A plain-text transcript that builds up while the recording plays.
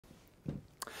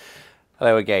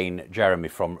Hello again, Jeremy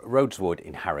from Rhodeswood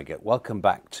in Harrogate. Welcome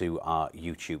back to our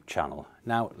YouTube channel.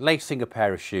 Now, lacing a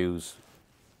pair of shoes,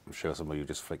 I'm sure some of you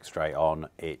just flick straight on.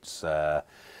 It's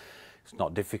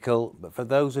not difficult, but for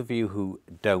those of you who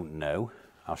don't know,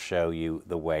 I'll show you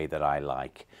the way that I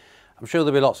like. I'm sure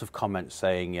there'll be lots of comments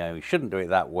saying, you shouldn't do it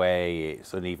that way,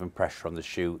 it's uneven pressure on the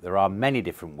shoe. There are many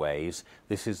different ways.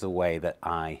 This is the way that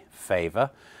I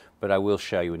favour, but I will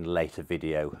show you in a later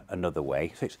video another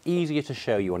way. So it's easier to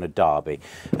show you on a derby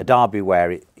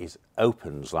where it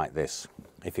opens like this.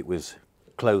 If it was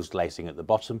closed lacing at the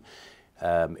bottom,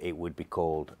 it would be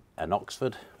called an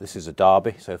Oxford. This is a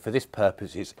derby, so for this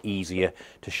purpose it's easier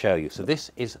to show you. So this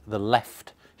is the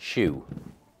left shoe.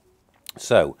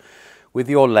 So with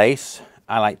your lace,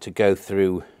 I like to go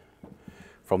through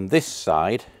from this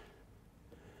side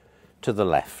to the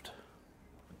left.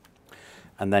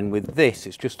 And then with this,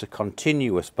 it's just a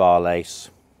continuous bar lace.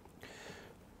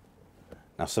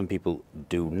 Now, some people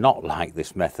do not like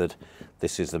this method.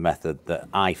 This is the method that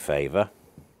I favour.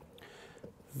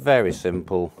 Very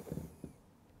simple.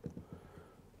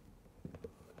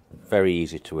 Very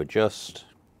easy to adjust.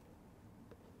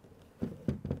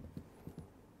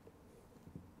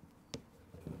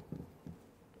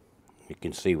 You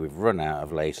can see we've run out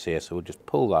of lace here, so we'll just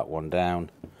pull that one down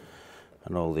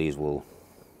and all these will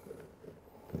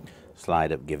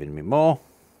slide up, giving me more.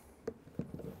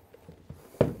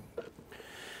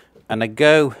 And I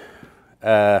go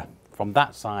from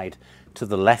that side to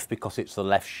the left because it's the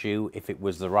left shoe. If it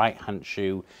was the right hand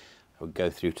shoe, I would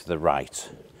go through to the right.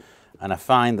 And I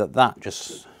find that that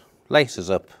just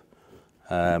laces up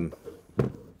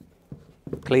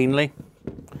cleanly,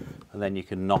 and then you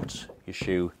can knot your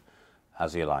shoe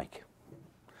as you like.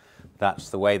 That's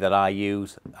the way that I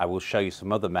use. I will show you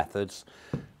some other methods.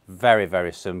 Very,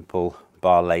 very simple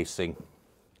bar lacing.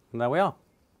 And there we are.